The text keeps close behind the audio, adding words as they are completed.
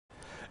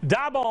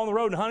Diboll on the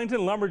road in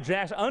Huntington.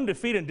 Lumberjacks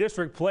undefeated in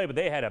district play, but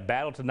they had a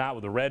battle tonight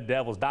with the Red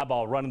Devils.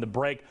 Diboll running the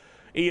break.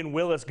 Ian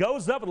Willis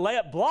goes up and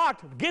layup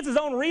blocked, gets his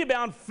own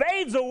rebound,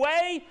 fades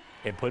away,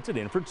 and puts it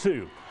in for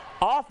two.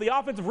 Off the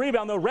offensive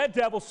rebound, the Red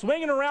Devils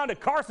swinging around to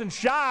Carson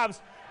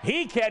Shives.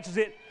 He catches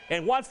it,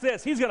 and watch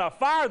this. He's going to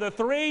fire the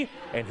three,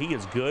 and he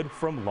is good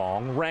from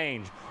long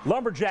range.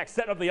 Lumberjacks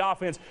setting up the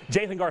offense.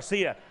 Jathan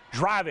Garcia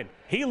driving.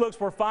 He looks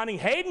for finding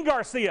Hayden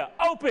Garcia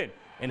open,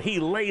 and he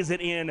lays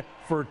it in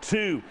for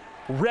two.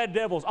 Red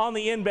Devils on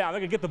the inbound.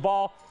 They're going to get the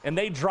ball, and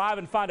they drive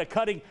and find a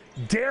cutting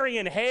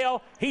Darian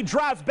Hale. He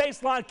drives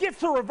baseline, gets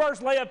the reverse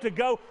layup to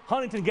go.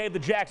 Huntington gave the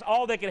Jacks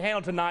all they can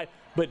handle tonight,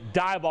 but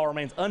Diboll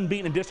remains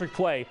unbeaten in district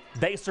play.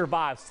 They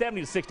survive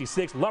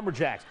 70-66.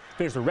 Lumberjacks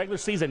finish the regular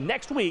season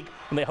next week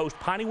when they host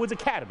Piney Woods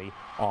Academy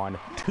on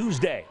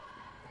Tuesday.